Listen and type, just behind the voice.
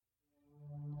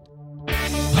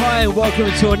and welcome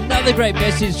to another great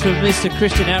message from Mr.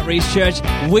 Christian Outreach Church.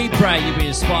 We pray you've been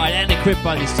inspired and equipped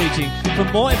by this teaching. For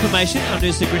more information on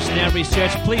Mr. Christian Outreach Church,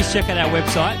 please check out our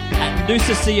website at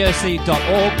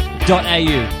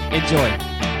noosacoc.org.au. Enjoy.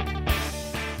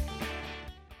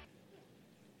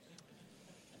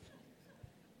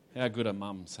 How good are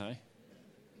mums, hey?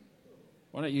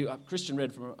 Why don't you, Christian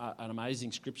read from an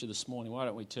amazing scripture this morning. Why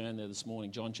don't we turn there this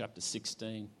morning, John chapter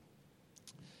 16.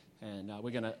 And we're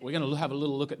gonna have a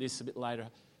little look at this a bit later.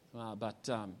 But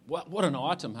what an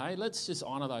item, hey? Let's just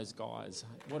honour those guys.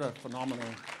 What a phenomenal,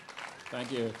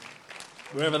 thank you.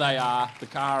 Wherever they are,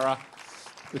 Bakara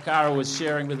was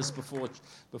sharing with us before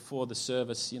the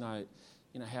service, you know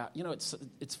how,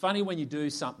 it's funny when you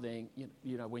do something,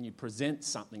 when you present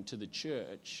something to the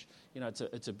church,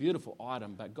 it's a beautiful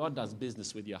item, but God does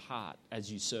business with your heart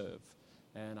as you serve.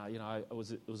 And, it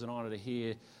was an honour to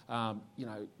hear,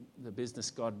 the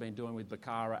business God had been doing with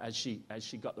Bakara as she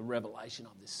got the revelation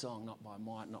of this song, not by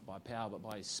might, not by power, but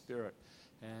by His Spirit.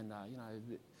 And,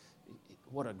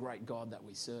 what a great God that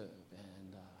we serve.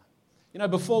 And,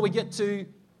 before we get to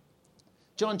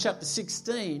John chapter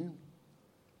 16,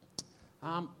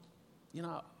 I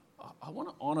want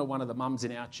to honour one of the mums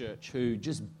in our church who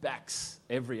just backs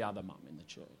every other mum in the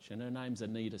church. And her name's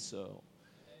Anita Searle.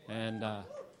 And...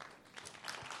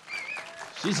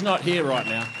 she's not here right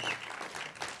now.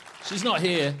 She's not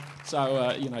here,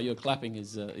 so your clapping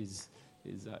is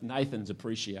Nathan's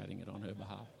appreciating it on her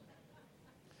behalf.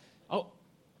 Oh,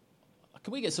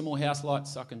 can we get some more house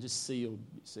lights so I can just see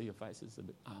your faces a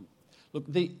bit? Look,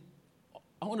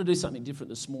 I want to do something different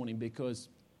this morning because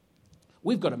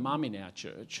we've got a mum in our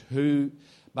church who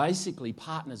basically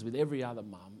partners with every other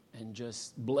mum and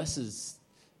just blesses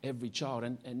every child.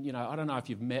 And I don't know if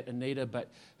you've met Anita,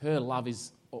 but her love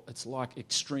it's like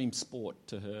extreme sport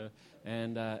to her.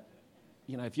 And,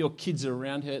 if your kids are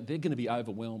around her, they're going to be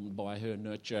overwhelmed by her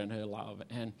nurture and her love.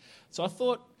 And so I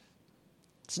thought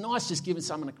it's nice just giving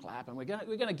someone a clap. And we're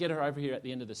going to get her over here at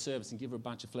the end of the service and give her a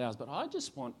bunch of flowers. But I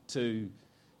just want to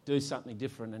do something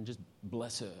different and just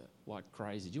bless her like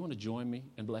crazy. Do you want to join me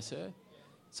and bless her?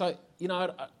 So,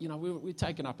 we're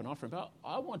taking up an offering. But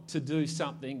I want to do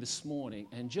something this morning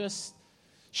and just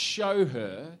show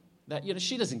her that,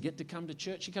 she doesn't get to come to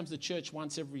church. She comes to church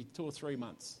once every 2 or 3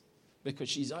 months because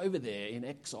she's over there in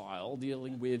exile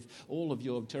dealing with all of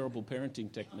your terrible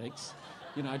parenting techniques,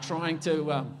 trying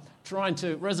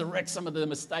to resurrect some of the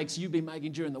mistakes you've been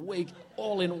making during the week,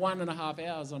 all in 1.5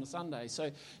 hours on a Sunday.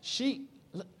 So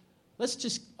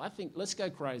let's go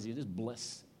crazy and just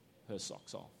bless her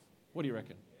socks off. What do you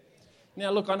reckon?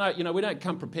 Now, look, I know, we don't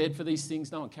come prepared for these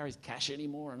things. No one carries cash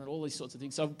anymore and all these sorts of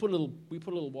things. So we put a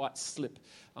little white slip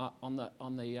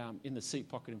in the seat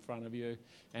pocket in front of you.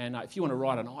 And if you want to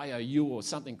write an IOU or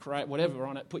something, whatever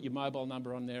on it, put your mobile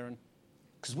number on there. And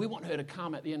because we want her to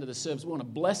come at the end of the service. We want to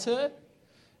bless her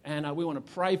and we want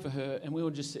to pray for her. And we will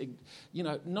just,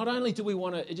 not only do we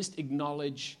want to just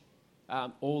acknowledge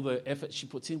all the effort she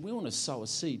puts in, we want to sow a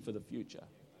seed for the future.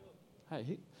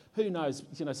 Hey, who knows,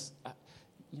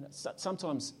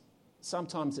 sometimes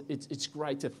it's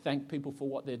great to thank people for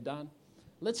what they've done.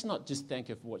 Let's not just thank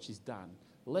her for what she's done.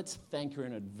 Let's thank her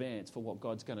in advance for what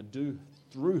God's going to do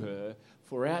through her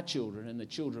for our children and the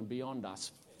children beyond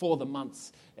us for the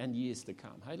months and years to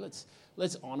come. Hey, let's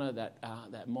honour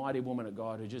that mighty woman of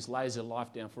God who just lays her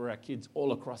life down for our kids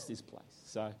all across this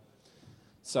place.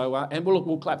 And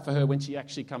we'll clap for her when she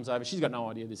actually comes over. She's got no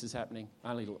idea this is happening.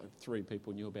 Only 3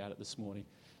 people knew about it this morning.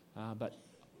 But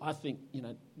I think,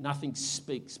 nothing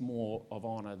speaks more of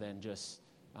honour than just,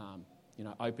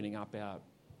 opening up our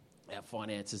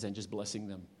finances and just blessing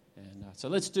them. And so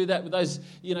let's do that with those,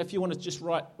 if you want to just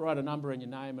write a number in your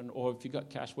name or if you've got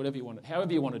cash, whatever you want,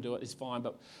 however you want to do it is fine.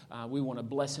 But we want to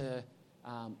bless her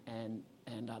and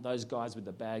those guys with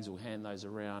the bags will hand those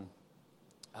around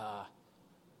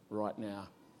right now.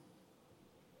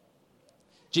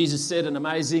 Jesus said an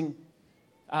amazing,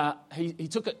 he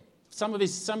took it. Some of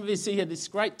his, he had this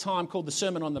great time called the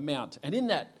Sermon on the Mount. And in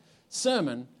that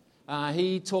sermon,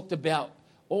 he talked about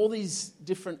all these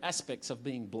different aspects of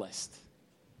being blessed.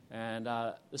 And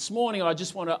this morning, I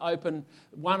just want to open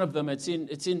one of them. It's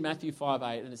in Matthew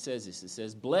 5:8, and it says this. It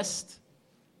says, "Blessed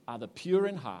are the pure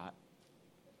in heart,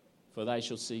 for they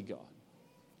shall see God."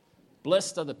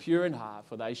 Blessed are the pure in heart,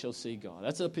 for they shall see God.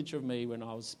 That's a picture of me when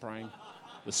I was praying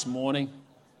this morning.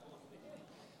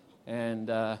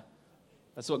 And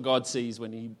that's what God sees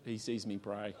when he sees me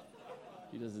pray.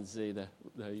 He doesn't see the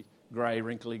grey,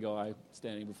 wrinkly guy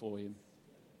standing before him.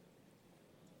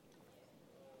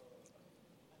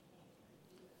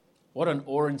 What an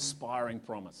awe-inspiring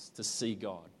promise to see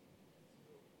God.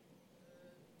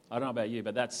 I don't know about you,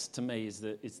 but that's, to me,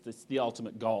 it's the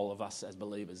ultimate goal of us as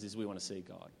believers, is we want to see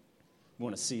God. We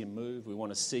want to see him move. We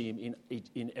want to see him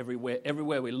in everywhere.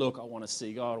 Everywhere we look, I want to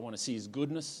see God. I want to see his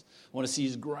goodness. I want to see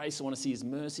his grace. I want to see his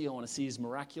mercy. I want to see his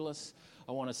miraculous.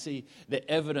 I want to see the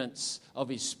evidence of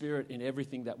his Spirit in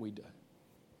everything that we do.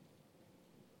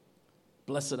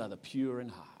 Blessed are the pure in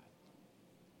heart.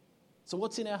 So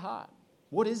what's in our heart?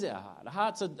 What is our heart? A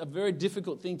heart's a very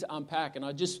difficult thing to unpack, and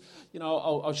I just,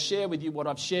 I'll share with you what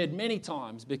I've shared many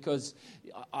times, because,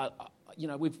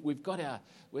 we've got a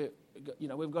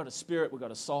spirit, we've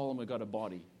got a soul, and we've got a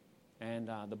body, and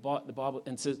the Bible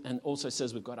also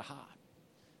says we've got a heart,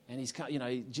 and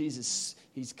Jesus,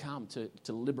 he's come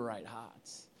to liberate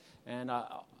hearts, and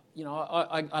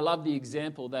I love the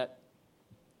example that,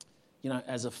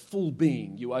 as a full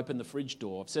being, you open the fridge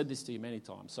door. I've said this to you many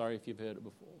times. Sorry if you've heard it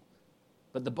before.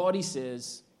 But the body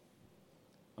says,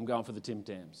 I'm going for the Tim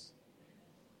Tams.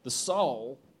 The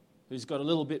soul, who's got a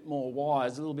little bit more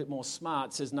wise, a little bit more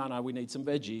smart, says, no, we need some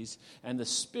veggies. And the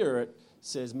spirit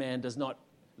says, man does not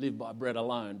live by bread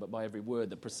alone, but by every word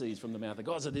that proceeds from the mouth of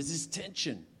God. So there's this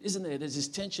tension, isn't there? There's this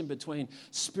tension between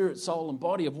spirit, soul, and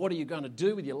body of what are you going to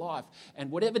do with your life. And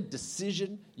whatever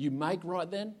decision you make right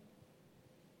then,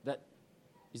 that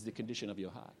is the condition of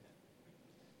your heart.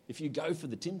 If you go for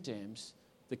the Tim Tams,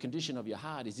 the condition of your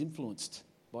heart is influenced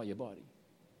by your body.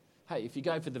 Hey, if you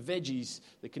go for the veggies,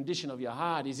 the condition of your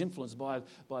heart is influenced by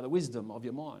the wisdom of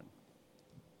your mind.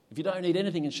 If you don't eat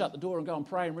anything and shut the door and go and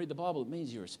pray and read the Bible, it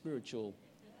means you're a spiritual.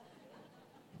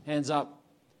 Hands up.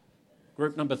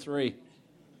 Group number 3.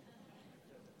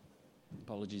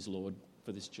 Apologies, Lord,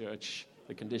 for this church,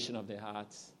 the condition of their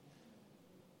hearts.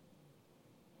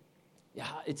 Yeah,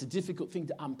 it's a difficult thing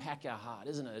to unpack our heart,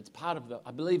 isn't it?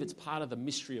 I believe it's part of the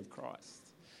mystery of Christ.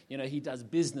 He does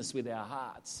business with our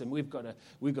hearts, and we've got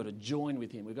to join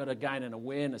with him. We've got to gain an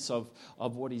awareness of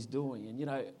what he's doing.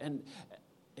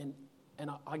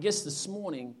 And I guess this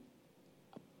morning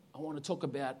I want to talk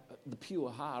about the pure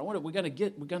heart. We're going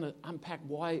to unpack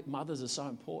why mothers are so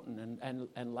important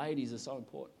and ladies are so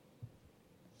important.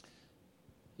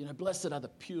 Blessed are the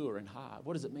pure in heart.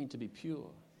 What does it mean to be pure?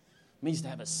 It means to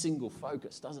have a single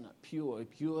focus, doesn't it?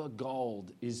 Pure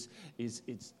gold is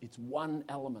it's one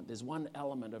element. There's one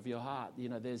element of your heart. We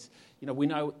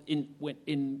know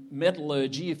in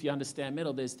metallurgy, if you understand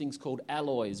metal, there's things called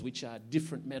alloys, which are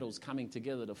different metals coming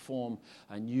together to form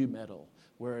a new metal.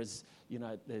 Whereas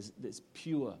there's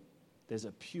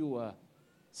a pure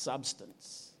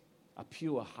substance. A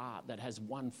pure heart that has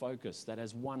one focus, that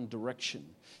has one direction.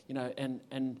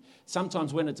 And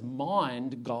sometimes when it's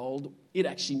mined gold, it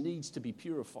actually needs to be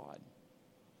purified.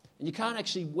 And you can't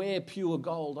actually wear pure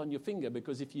gold on your finger,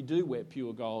 because if you do wear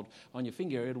pure gold on your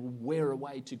finger, it'll wear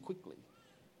away too quickly.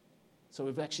 So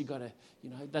we've actually got to,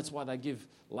 that's why they give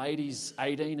ladies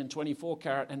 18 and 24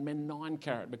 carat and men 9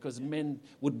 carat, because men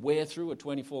would wear through a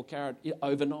 24 carat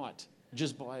overnight.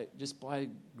 Just by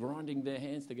grinding their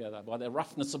hands together, by the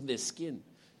roughness of their skin.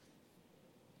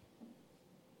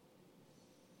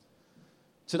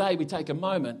 Today we take a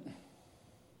moment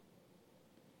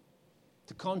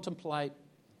to contemplate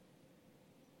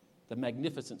the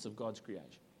magnificence of God's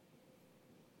creation.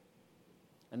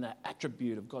 And that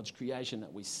attribute of God's creation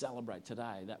that we celebrate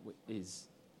today, that is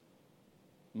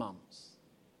mums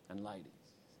and ladies.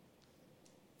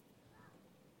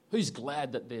 Who's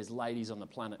glad that there's ladies on the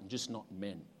planet and just not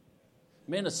men?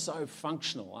 Men are so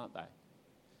functional, aren't they?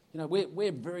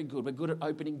 We're very good. We're good at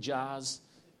opening jars,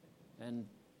 and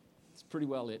it's pretty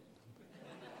well it.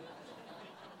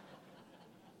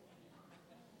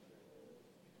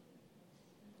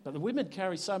 But the women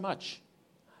carry so much,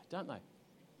 don't they?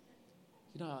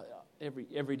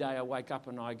 Every day I wake up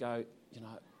and I go,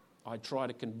 I try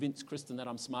to convince Kristen that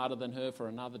I'm smarter than her for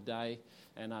another day,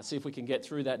 and see if we can get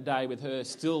through that day with her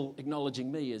still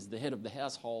acknowledging me as the head of the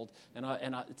household. And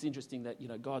it's interesting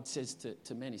that God says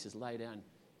to men, he says, lay down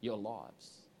your lives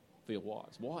for your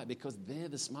wives. Why? Because they're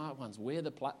the smart ones. We're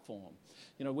the platform.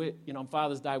 On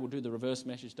Father's Day we'll do the reverse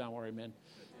message. Don't worry, men.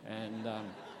 And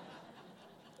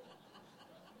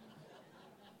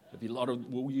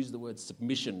we'll use the word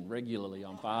submission regularly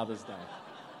on Father's Day.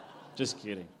 Just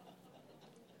kidding.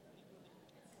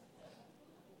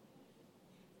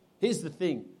 Here's the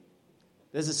thing.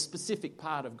 There's a specific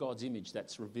part of God's image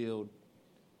that's revealed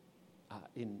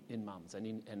in mums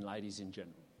and ladies in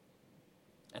general.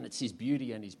 And it's his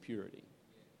beauty and his purity.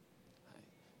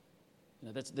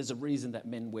 There's a reason that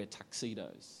men wear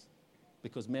tuxedos,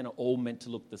 because men are all meant to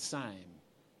look the same.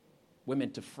 We're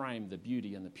meant to frame the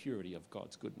beauty and the purity of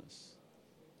God's goodness.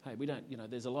 Hey, we don't,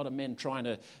 there's a lot of men trying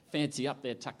to fancy up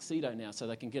their tuxedo now so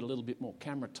they can get a little bit more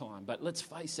camera time. But let's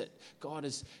face it, God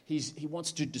he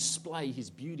wants to display his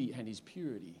beauty and his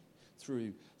purity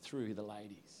through the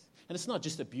ladies. And it's not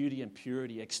just the beauty and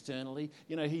purity externally.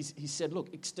 He said,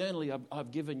 look, externally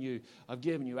I've given you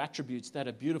attributes that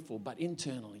are beautiful, but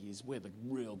internally is where the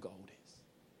real gold is.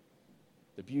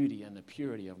 The beauty and the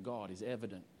purity of God is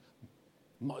evident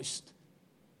most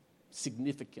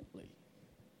significantly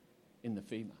in the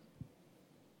female.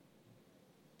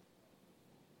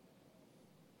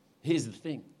 Here's the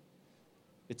thing.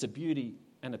 It's a beauty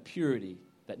and a purity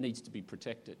that needs to be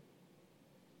protected.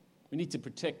 We need to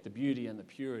protect the beauty and the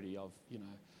purity of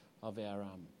our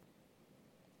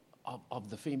of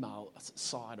the female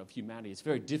side of humanity. It's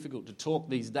very difficult to talk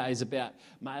these days about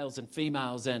males and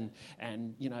females and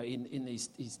in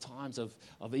these times of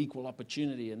equal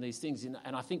opportunity and these things.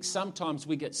 And I think sometimes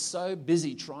we get so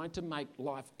busy trying to make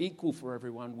life equal for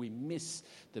everyone, we miss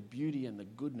the beauty and the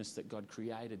goodness that God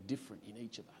created different in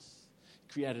each of us.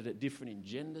 He created it different in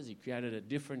genders. He created it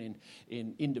different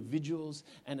in individuals.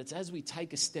 And it's as we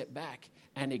take a step back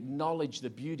and acknowledge the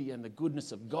beauty and the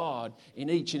goodness of God in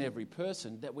each and every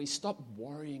person that we stop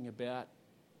worrying about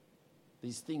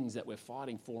these things that we're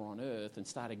fighting for on earth and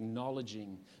start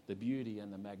acknowledging the beauty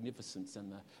and the magnificence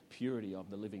and the purity of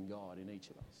the living God in each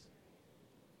of us.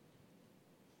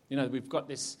 We've got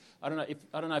this, I don't know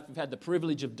if you've had the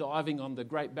privilege of diving on the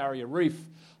Great Barrier Reef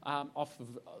off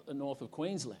of the north of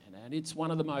Queensland, and it's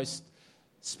one of the most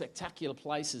spectacular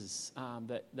places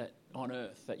that on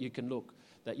earth that you can look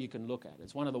at.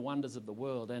 It's one of the wonders of the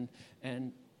world,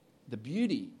 and the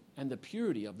beauty and the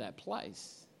purity of that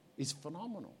place is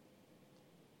phenomenal.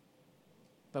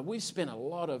 But we've spent a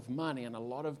lot of money and a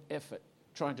lot of effort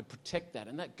trying to protect that,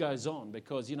 and that goes on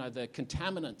because the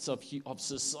contaminants of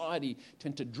society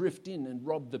tend to drift in and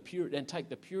rob the purity and take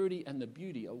the purity and the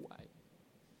beauty away.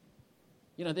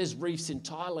 There's reefs in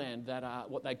Thailand that are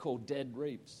what they call dead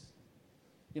reefs.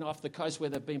 Off the coast where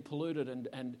they've been polluted,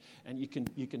 and you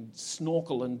can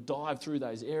snorkel and dive through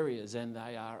those areas, and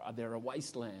they're a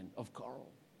wasteland of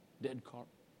coral, dead coral.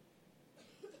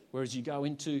 Whereas you go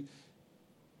and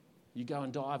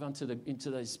dive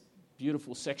into those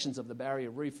beautiful sections of the Barrier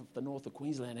Reef of the north of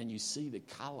Queensland, and you see the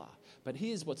colour. But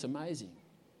here's what's amazing,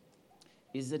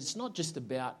 is that it's not just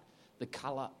about the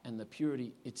colour and the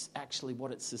purity, it's actually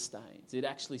what it sustains. It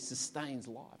actually sustains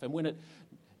life. And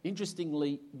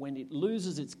interestingly, when it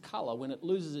loses its colour, when it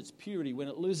loses its purity, when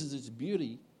it loses its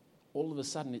beauty, all of a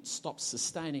sudden it stops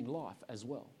sustaining life as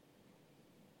well.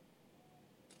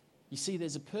 You see,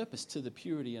 there's a purpose to the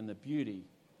purity and the beauty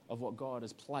of what God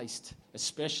has placed,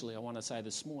 especially, I want to say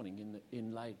this morning,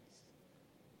 in ladies.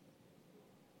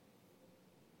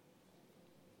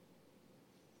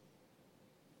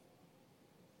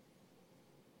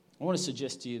 I want to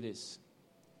suggest to you this,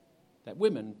 that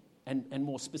women, and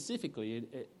more specifically,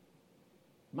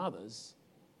 mothers,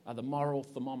 are the moral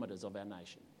thermometers of our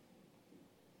nation.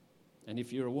 And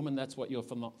if you're a woman, that's what your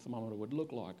thermometer would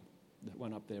look like, that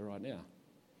one up there right now.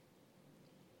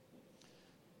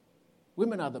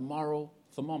 Women are the moral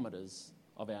thermometers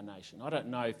of our nation. I don't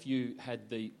know if you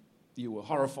were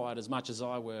horrified as much as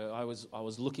I were. I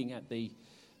was looking at the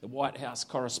White House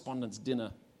Correspondents'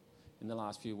 Dinner in the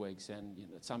last few weeks, and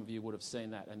some of you would have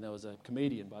seen that. And there was a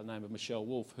comedian by the name of Michelle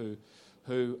Wolf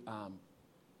who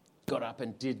got up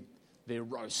and did their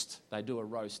roast. They do a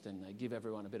roast and they give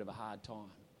everyone a bit of a hard time.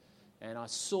 And I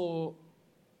saw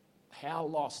how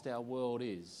lost our world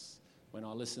is when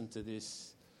I listened to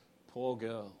this poor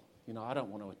girl. I don't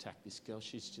want to attack this girl.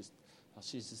 She's just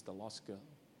a lost girl.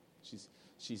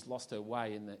 She's lost her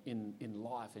way in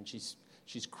life, and she's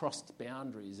crossed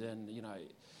boundaries,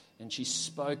 and she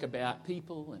spoke about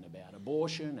people and about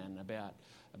abortion and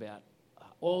about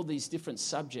all these different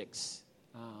subjects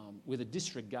with a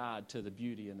disregard to the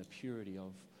beauty and the purity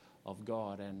of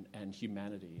God and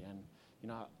humanity.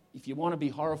 And if you want to be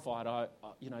horrified,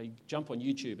 jump on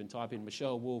YouTube and type in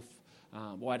Michelle Wolf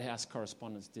White House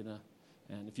Correspondents' Dinner.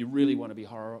 And if you really want to be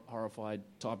horrified,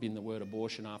 type in the word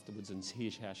abortion afterwards and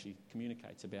hear how she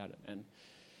communicates about it.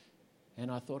 And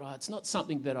I thought, it's not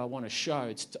something that I want to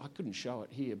show. I couldn't show it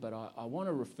here, but I want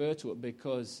to refer to it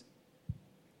because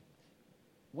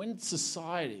when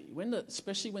society,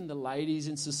 especially when the ladies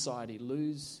in society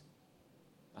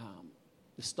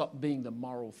stop being the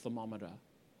moral thermometer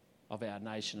of our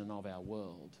nation and of our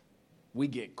world, we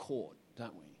get caught,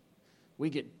 don't we? We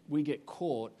get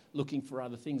caught looking for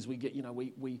other things.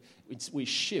 We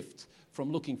shift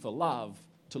from looking for love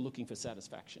to looking for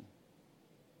satisfaction.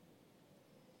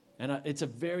 And it's a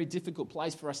very difficult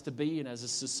place for us to be in as a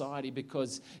society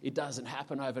because it doesn't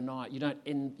happen overnight. You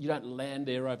don't land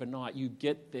there overnight. You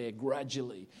get there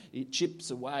gradually. It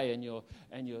chips away, and your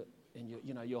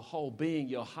whole being,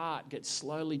 your heart gets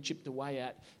slowly chipped away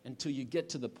at until you get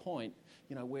to the point,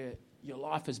 where your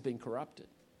life has been corrupted.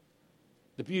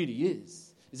 The beauty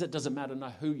is it doesn't matter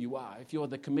who you are. If you're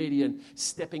the comedian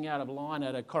stepping out of line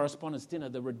at a correspondence dinner,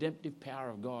 the redemptive power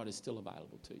of God is still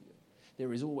available to you.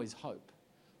 There is always hope.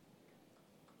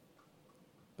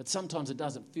 But sometimes it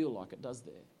doesn't feel like it does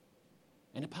there.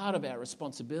 And a part of our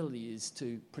responsibility is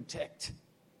to protect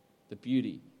the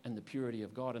beauty and the purity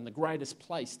of God. And the greatest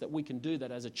place that we can do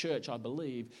that as a church, I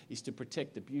believe, is to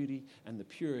protect the beauty and the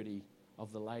purity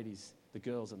of the ladies, the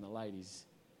girls and the ladies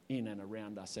in and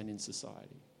around us and in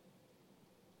society.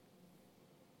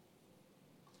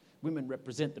 Women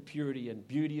represent the purity and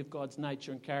beauty of God's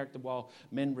nature and character, while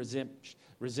men represent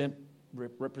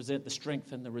the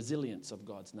strength and the resilience of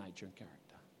God's nature and character.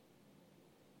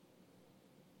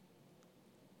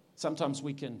 Sometimes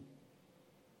we can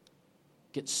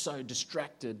get so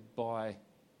distracted by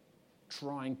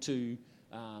trying to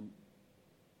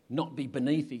not be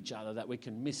beneath each other that we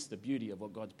can miss the beauty of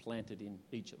what God's planted in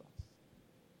each of us.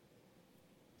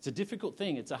 It's a difficult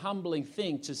thing. It's a humbling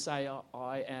thing to say,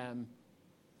 I am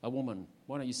a woman.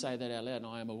 Why don't you say that out loud?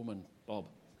 I am a woman, Bob.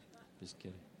 Just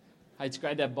kidding. Hey, it's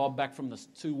great to have Bob back from the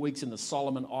 2 weeks in the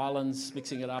Solomon Islands,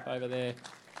 mixing it up over there.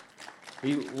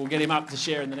 We'll get him up to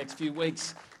share in the next few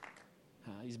weeks.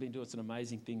 He's been doing some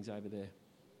amazing things over there.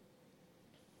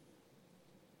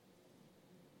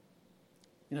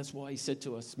 And that's why he said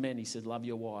to us men, he said, love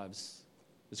your wives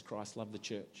as Christ loved the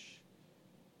church.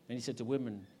 And he said to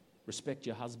women, respect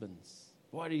your husbands.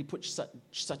 Why did he put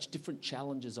such different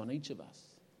challenges on each of us?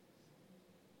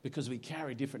 Because we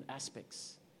carry different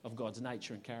aspects of God's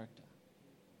nature and character.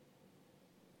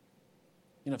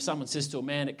 If someone says to a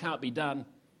man, it can't be done,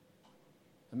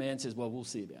 a man says, well, we'll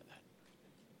see about that.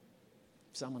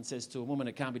 If someone says to a woman,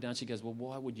 it can't be done, she goes, well,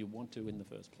 why would you want to in the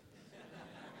first place?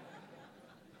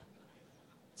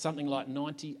 Something like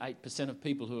 98% of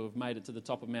people who have made it to the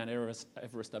top of Mount Everest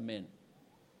are men.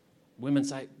 Women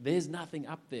say, there's nothing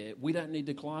up there. We don't need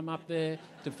to climb up there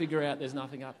to figure out there's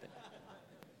nothing up there.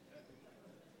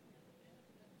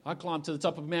 I climbed to the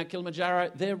top of Mount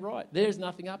Kilimanjaro. They're right. There's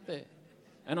nothing up there.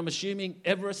 And I'm assuming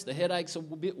Everest, the headaches are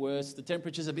a bit worse, the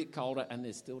temperature's a bit colder, and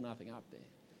there's still nothing up there.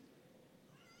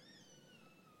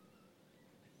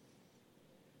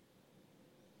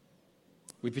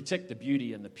 We protect the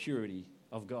beauty and the purity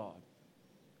of God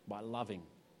by loving.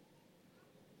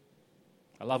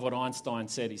 I love what Einstein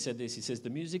said. He said this. He says,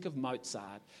 the music of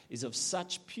Mozart is of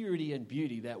such purity and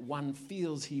beauty that one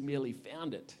feels he merely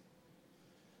found it.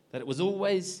 That it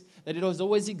has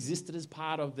always existed as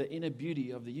part of the inner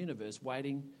beauty of the universe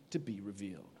waiting to be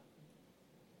revealed.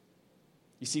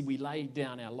 You see, we lay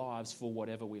down our lives for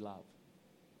whatever we love.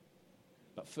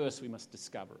 But first we must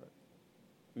discover it.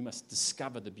 We must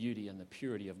discover the beauty and the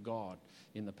purity of God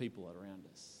in the people around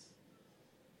us.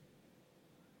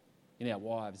 In our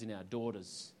wives, in our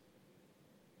daughters,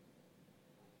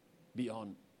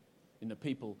 beyond, in the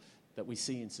people that we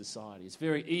see in society. It's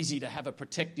very easy to have a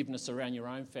protectiveness around your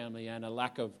own family and a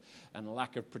lack of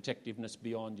protectiveness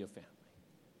beyond your family.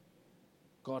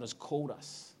 God has called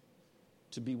us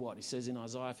to be what? He says in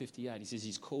Isaiah 58, he says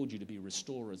he's called you to be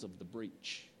restorers of the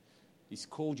breach. He's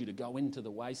called you to go into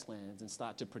the wastelands and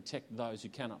start to protect those who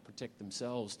cannot protect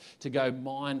themselves, to go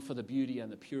mine for the beauty and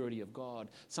the purity of God.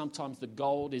 Sometimes the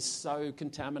gold is so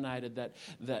contaminated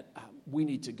that we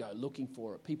need to go looking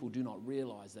for it. People do not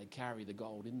realize they carry the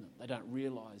gold in them. They don't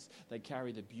realize they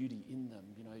carry the beauty in them.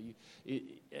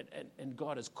 And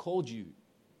God has called you.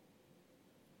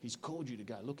 He's called you to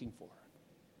go looking for it.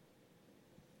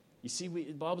 You see,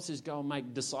 the Bible says go and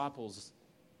make disciples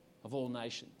of all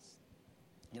nations.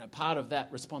 Part of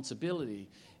that responsibility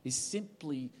is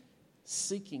simply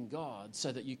seeking God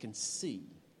so that you can see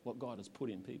what God has put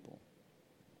in people.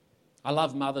 I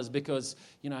love mothers because,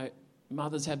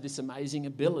 mothers have this amazing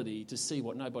ability to see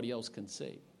what nobody else can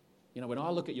see. When I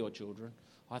look at your children,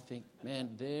 I think, man,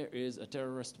 there is a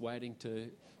terrorist waiting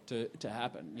to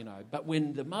happen, But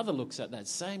when the mother looks at that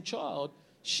same child,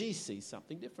 she sees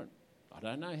something different. I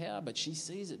don't know how, but she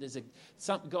sees it.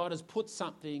 God has put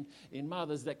something in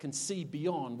mothers that can see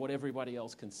beyond what everybody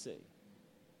else can see.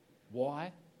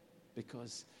 Why?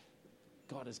 Because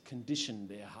God has conditioned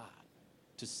their heart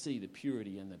to see the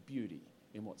purity and the beauty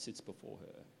in what sits before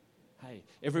her. Hey,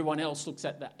 everyone else looks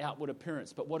at the outward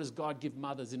appearance, but what does God give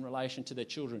mothers in relation to their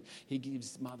children? He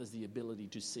gives mothers the ability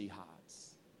to see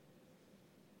hearts.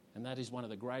 And that is one of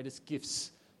the greatest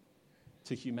gifts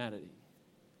to humanity.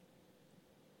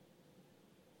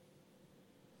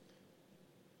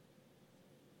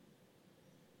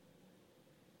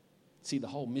 See, the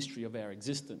whole mystery of our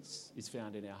existence is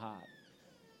found in our heart.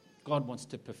 God wants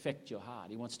to perfect your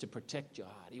heart. He wants to protect your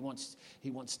heart. He wants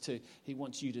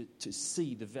you to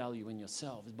see the value in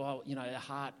yourself. You know,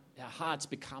 our hearts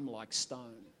become like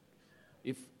stone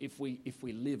if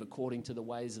we live according to the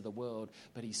ways of the world.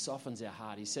 But He softens our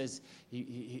heart. He says,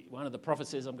 one of the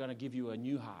prophets says, "I'm going to give you a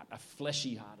new heart, a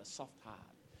fleshy heart, a soft heart,"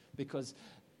 because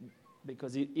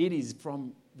it is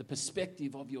from the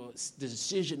perspective of your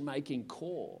decision-making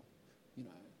core, you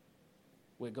know,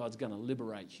 where God's going to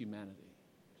liberate humanity.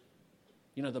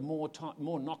 You know, the more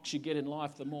knocks you get in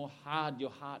life, the more hard your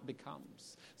heart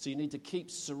becomes. So you need to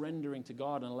keep surrendering to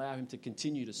God and allow Him to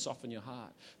continue to soften your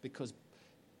heart, because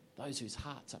those whose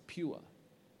hearts are pure,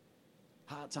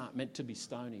 hearts aren't meant to be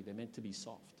stony, they're meant to be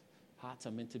soft. Hearts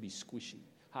are meant to be squishy.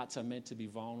 Hearts are meant to be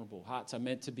vulnerable. Hearts are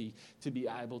meant to be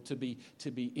able to be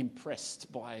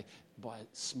impressed by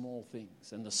small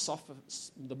things. And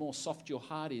the more soft your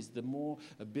heart is, the more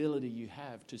ability you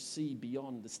have to see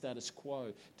beyond the status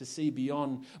quo, to see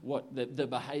beyond what the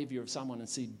behavior of someone and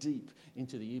see deep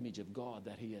into the image of God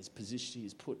that He has positioned, He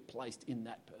has placed in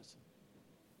that person.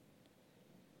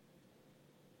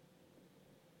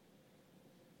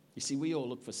 You see, we all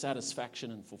look for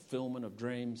satisfaction and fulfillment of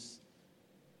dreams,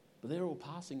 but they're all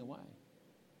passing away.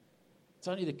 It's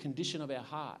only the condition of our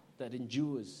heart that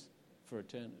endures for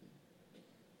eternity.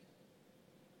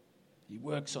 He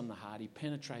works on the heart. He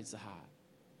penetrates the heart.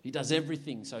 He does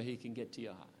everything so He can get to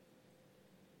your heart.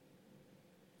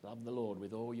 Love the Lord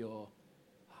with all your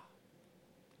heart.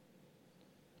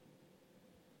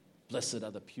 Blessed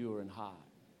are the pure in heart,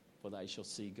 for they shall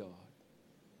see God.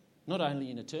 Not only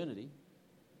in eternity,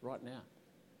 right now.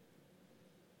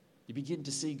 You begin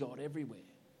to see God everywhere.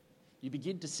 You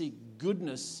begin to see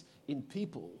goodness in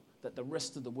people that the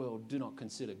rest of the world do not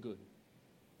consider good.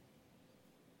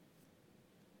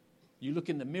 You look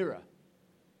in the mirror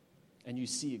and you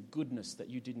see a goodness that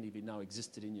you didn't even know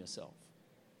existed in yourself.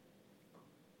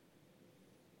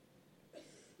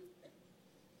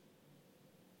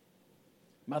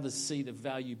 Mothers see the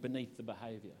value beneath the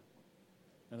behaviour.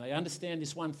 And they understand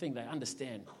this one thing. They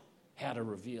understand how to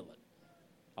reveal it.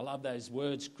 I love those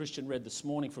words Christian read this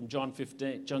morning from John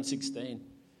 16.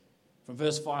 From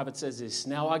verse 5 it says this: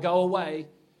 "Now I go away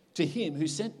to Him who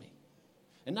sent me.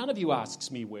 And none of you asks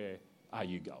me, 'Where are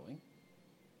you going?'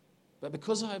 But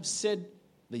because I have said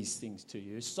these things to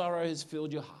you, sorrow has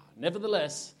filled your heart.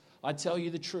 Nevertheless, I tell you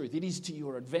the truth. It is to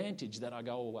your advantage that I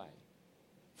go away.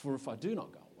 For if I do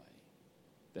not go away,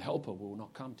 the Helper will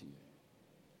not come to you.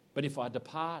 But if I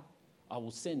depart, I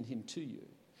will send Him to you.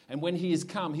 And when He is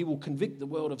come, He will convict the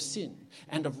world of sin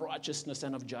and of righteousness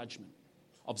and of judgment.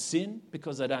 Of sin,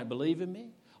 because they don't believe in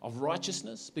me. Of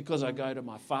righteousness, because I go to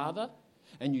my Father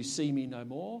and you see me no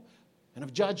more. And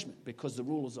of judgment, because the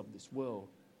rulers of this world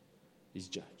is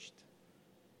judged.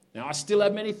 Now, I still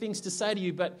have many things to say to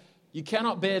you, but you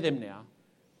cannot bear them now.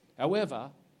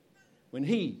 However, when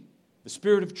He, the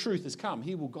Spirit of truth, has come,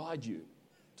 He will guide you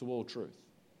to all truth."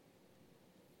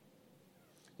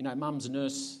 You know, mums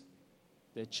nurse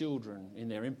their children in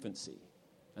their infancy.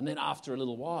 And then after a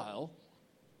little while,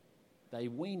 they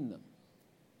wean them.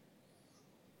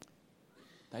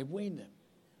 They wean them.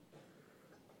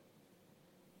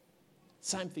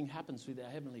 Same thing happens with our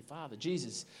Heavenly Father.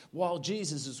 Jesus, while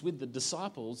Jesus is with the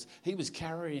disciples, He was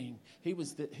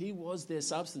their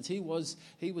substance. He was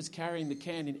carrying the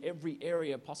can in every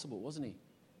area possible, wasn't He?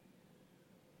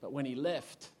 But when He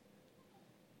left,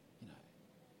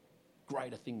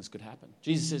 greater things could happen.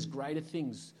 Jesus says, "Greater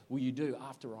things will you do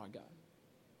after I go."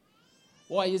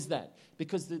 Why is that?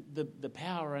 Because the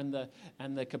power and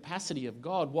the capacity of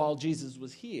God while Jesus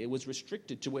was here was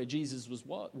restricted to where Jesus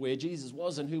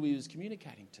was and who He was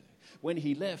communicating to. When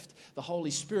He left, the Holy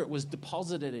Spirit was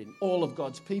deposited in all of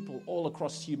God's people all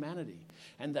across humanity.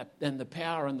 And the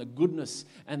power and the goodness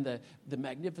and the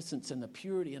magnificence and the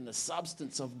purity and the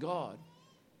substance of God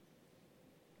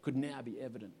could now be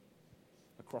evident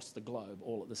across the globe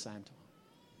all at the same time.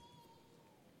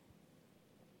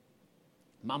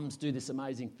 Mums do this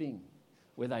amazing thing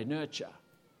where they nurture,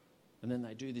 and then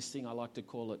they do this thing, I like to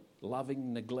call it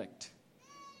loving neglect,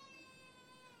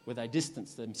 where they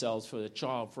distance themselves for the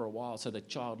child for a while so the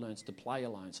child learns to play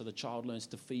alone, so the child learns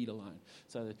to feed alone,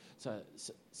 so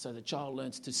the child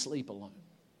learns to sleep alone.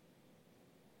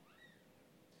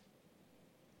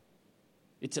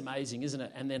 It's amazing, isn't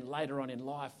it? And then later on in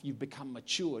life, you become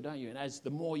mature, don't you? And as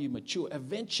the more you mature,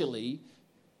 eventually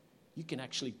you can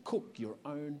actually cook your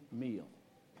own meal.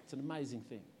 It's an amazing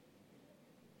thing.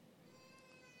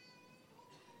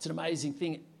 It's an amazing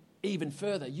thing. Even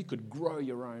further, you could grow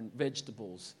your own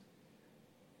vegetables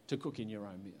to cook in your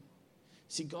own meal.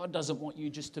 See, God doesn't want you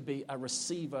just to be a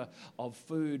receiver of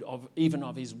food, even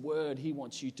of His word. He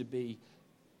wants you to be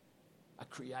a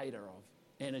creator of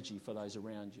energy for those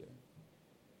around you.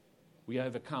 We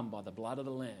overcome by the blood of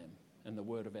the Lamb and the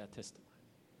word of our testimony.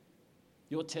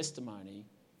 Your testimony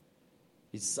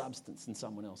is substance in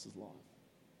someone else's life.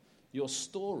 Your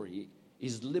story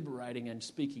is liberating and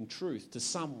speaking truth to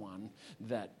someone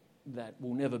that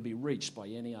will never be reached by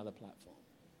any other platform.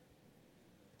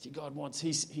 See, God wants,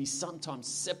 He sometimes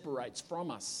separates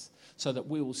from us so that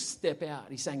we will step out.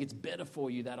 He's saying, it's better for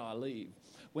you that I leave.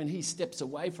 When He steps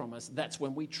away from us, that's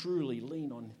when we truly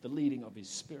lean on the leading of His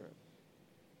Spirit.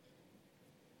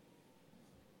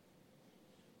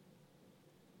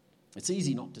 It's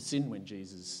easy not to sin when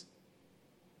Jesus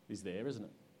is there, isn't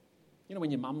it? You know,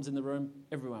 when your mum's in the room,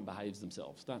 everyone behaves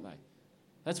themselves, don't they?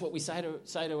 That's what we say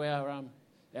to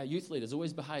our youth leaders.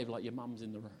 Always behave like your mum's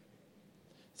in the room.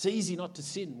 It's easy not to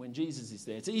sin when Jesus is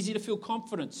there. It's easy to feel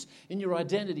confidence in your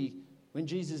identity when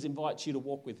Jesus invites you to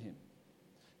walk with Him.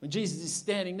 When Jesus is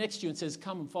standing next to you and says,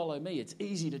 come and follow me, it's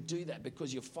easy to do that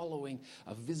because you're following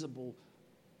a visible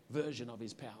version of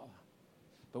His power.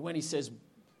 But when He says,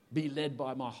 be led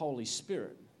by my Holy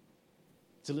Spirit,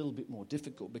 it's a little bit more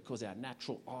difficult because our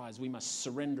natural eyes, we must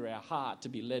surrender our heart to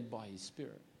be led by His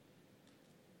Spirit.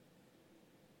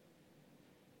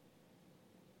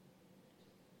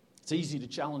 It's easy to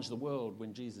challenge the world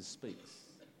when Jesus speaks.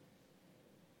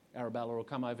 Arabella will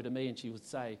come over to me and she would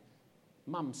say,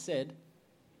 Mum said,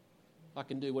 I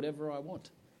can do whatever I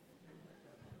want.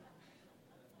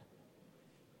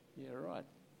 Yeah, right.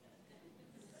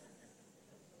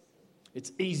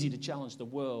 It's easy to challenge the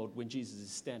world when Jesus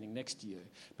is standing next to you,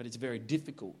 but it's very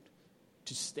difficult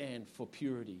to stand for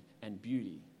purity and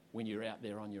beauty when you're out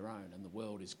there on your own and the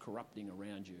world is corrupting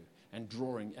around you and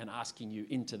drawing and asking you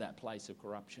into that place of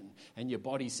corruption. And your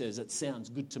body says, it sounds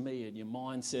good to me, and your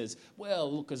mind says,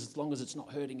 well, look, as long as it's not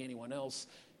hurting anyone else.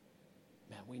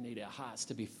 Man, we need our hearts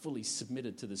to be fully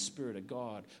submitted to the Spirit of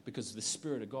God, because the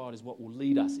Spirit of God is what will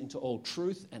lead us into all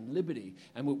truth and liberty.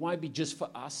 And it won't be just for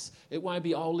us. It won't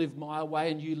be, I'll live my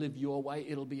way and you live your way.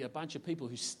 It'll be a bunch of people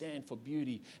who stand for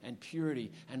beauty and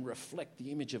purity and reflect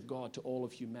the image of God to all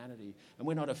of humanity. And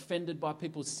we're not offended by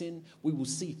people's sin. We will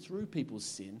see through people's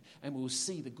sin and we will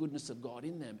see the goodness of God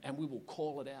in them and we will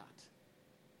call it out.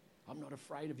 I'm not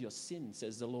afraid of your sin,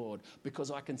 says the Lord,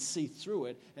 because I can see through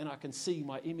it and I can see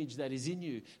my image that is in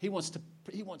you. He wants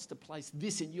to place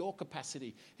this in your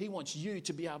capacity. He wants you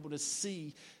to be able to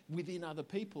see within other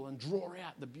people and draw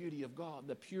out the beauty of God,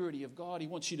 the purity of God. He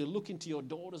wants you to look into your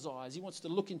daughter's eyes. He wants to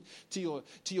look into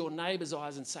your neighbour's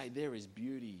eyes and say, there is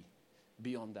beauty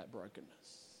beyond that brokenness.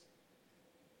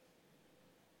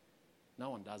 No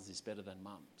one does this better than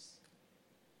mums.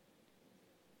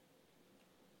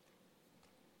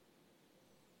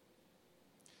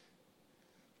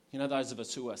 You know, those of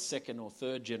us who are second or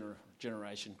third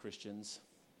generation Christians,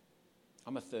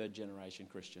 I'm a third generation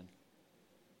Christian.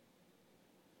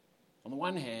 On the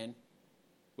one hand,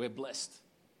 we're blessed.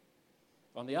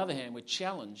 On the other hand, we're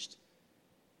challenged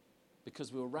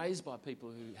because we were raised by people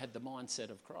who had the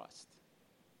mindset of Christ.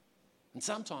 And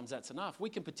sometimes that's enough. We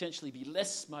can potentially be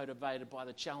less motivated by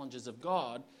the challenges of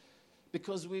God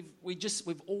because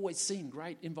we've always seen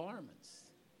great environments.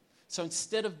 So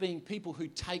instead of being people who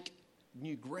take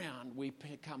new ground, we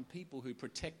become people who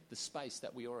protect the space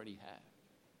that we already have.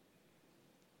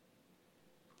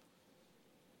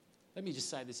 Let me just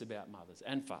say this about mothers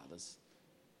and fathers.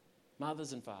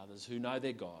 Mothers and fathers who know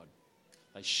their God,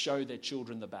 they show their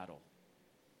children the battle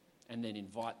and then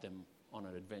invite them on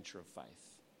an adventure of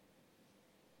faith.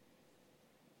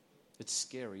 It's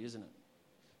scary, isn't it?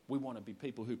 We want to be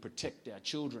people who protect our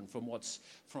children from what's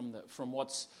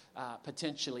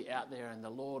potentially out there, and the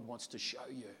Lord wants to show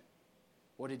you.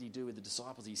 What did He do with the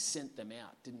disciples? He sent them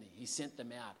out, didn't He? He sent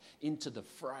them out into the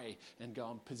fray and go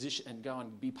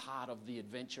and be part of the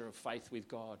adventure of faith with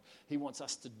God. He wants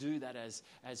us to do that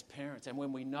as parents. And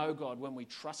when we know God, when we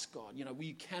trust God,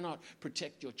 you cannot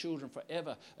protect your children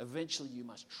forever. Eventually you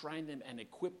must train them and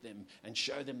equip them and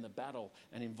show them the battle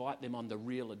and invite them on the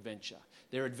real adventure.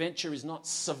 Their adventure is not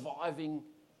surviving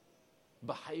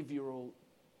behavioural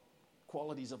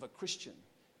qualities of a Christian.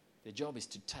 Their job is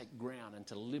to take ground and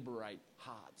to liberate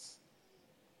hearts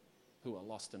who are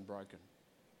lost and broken.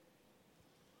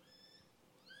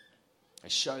 They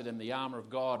show them the armour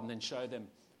of God and then show them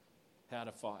how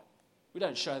to fight. We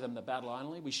don't show them the battle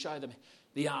only. We show them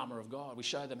the armour of God. We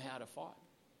show them how to fight.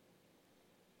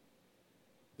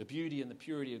 The beauty and the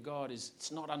purity of God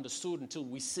it's not understood until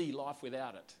we see life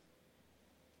without it.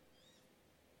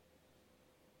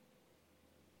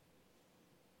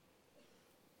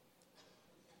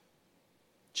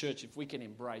 Church, if we can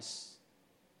embrace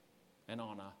and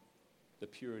honour the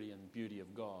purity and beauty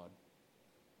of God,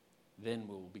 then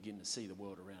we'll begin to see the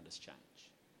world around us change.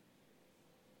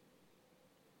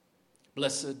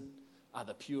 Blessed are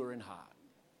the pure in heart,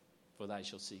 for they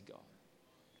shall see God.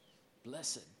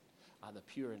 Blessed are the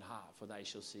pure in heart, for they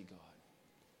shall see God.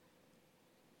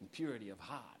 And purity of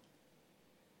heart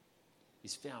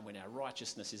is found when our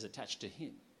righteousness is attached to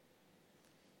Him.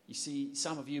 You see,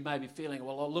 some of you may be feeling,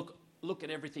 well, look at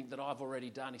everything that I've already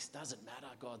done. It doesn't matter.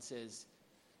 God says,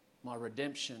 my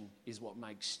redemption is what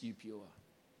makes you pure.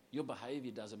 Your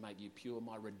behaviour doesn't make you pure.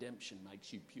 My redemption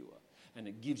makes you pure. And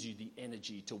it gives you the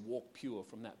energy to walk pure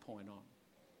from that point on.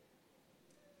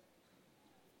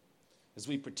 As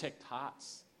we protect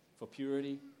hearts for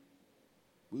purity,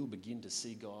 we'll begin to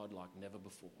see God like never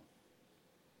before.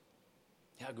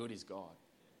 How good is God?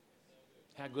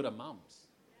 How good are mums?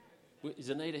 Is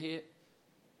Anita here?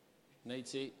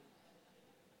 Anita's here.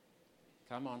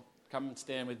 Come on, come and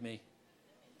stand with me.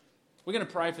 We're going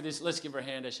to pray for this. Let's give her a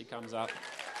hand as she comes up.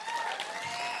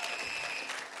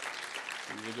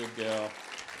 She's a good girl.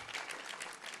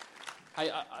 Hey,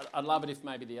 I'd love it if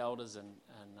maybe the elders and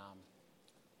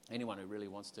anyone who really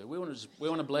wants to. We want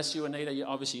to bless you, Anita. You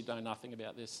obviously know nothing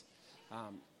about this,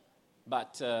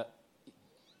 but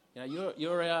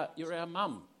you're our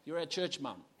mum. You're our church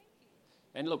mum.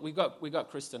 And look, we've got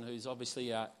Kristen, who's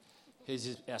obviously our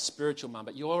spiritual mum.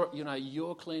 But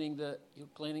you're cleaning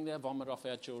their vomit off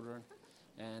our children,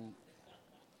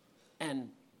 and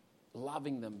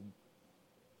loving them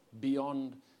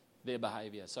beyond their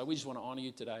behaviour. So we just want to honour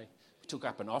you today. We took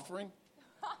up an offering.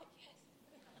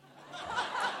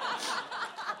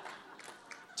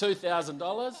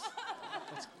 $2,000.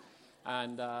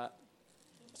 And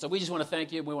so we just want to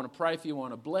thank you. We want to pray for you. We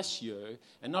want to bless you.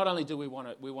 And not only do we want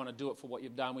to do it for what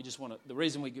you've done, we just want to, the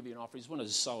reason we give you an offering is we want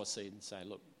to sow a seed and say,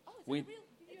 look,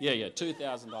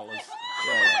 $2,000.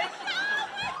 Yeah.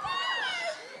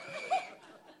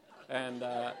 And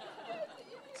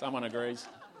someone agrees.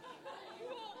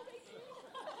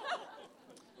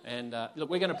 And look,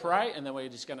 we're going to pray, and then we're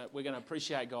going to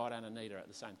appreciate God and Anita at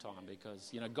the same time,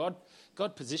 because God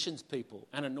positions people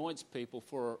and anoints people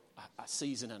for a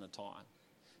season and a time,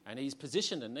 and He's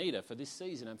positioned Anita for this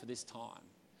season and for this time.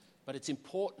 But it's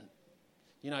important,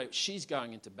 she's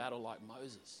going into battle like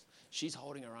Moses. She's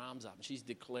holding her arms up and she's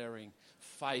declaring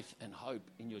faith and hope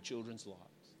in your children's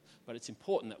lives. But it's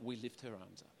important that we lift her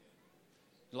arms up.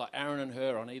 Like Aaron and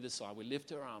her on either side, we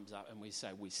lift her arms up and we say,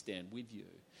 we stand with you,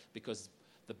 because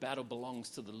the battle belongs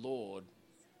to the Lord,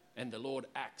 and the Lord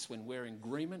acts when we're in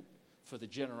agreement for the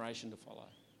generation to follow.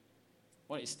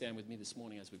 Why don't you stand with me this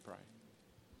morning as we pray?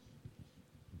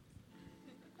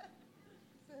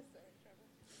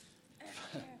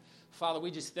 Father,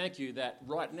 we just thank you that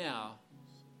right now,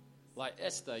 like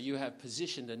Esther, you have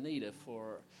positioned Anita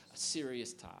for a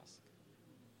serious task.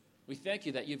 We thank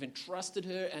you that you've entrusted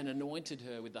her and anointed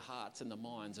her with the hearts and the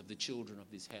minds of the children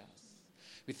of this house.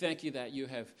 We thank you that you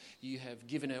have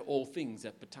given her all things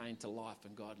that pertain to life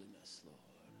and godliness, Lord.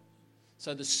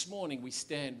 So this morning we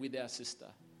stand with our sister.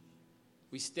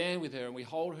 We stand with her and we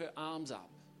hold her arms up.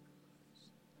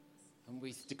 And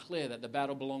we declare that the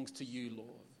battle belongs to you, Lord.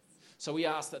 So we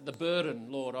ask that the burden,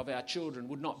 Lord, of our children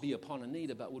would not be upon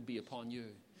Anita, but would be upon you.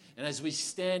 And as we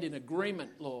stand in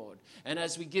agreement, Lord, and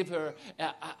as we give her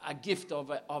a gift of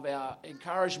our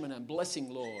encouragement and blessing,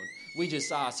 Lord, we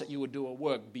just ask that you would do a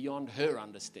work beyond her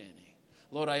understanding.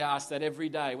 Lord, I ask that every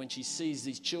day when she sees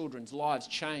these children's lives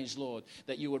change, Lord,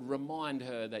 that you would remind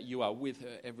her that you are with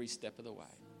her every step of the way.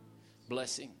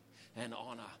 Blessing and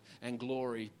honour and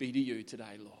glory be to you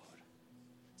today, Lord.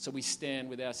 So we stand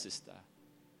with our sister.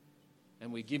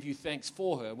 And we give you thanks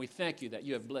for her. And we thank you that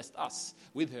you have blessed us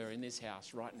with her in this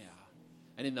house right now.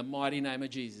 And in the mighty name of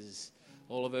Jesus,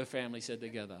 all of her family said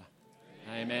together,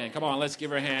 Amen. Come on, let's give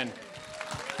her a hand.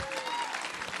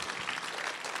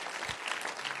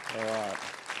 All right.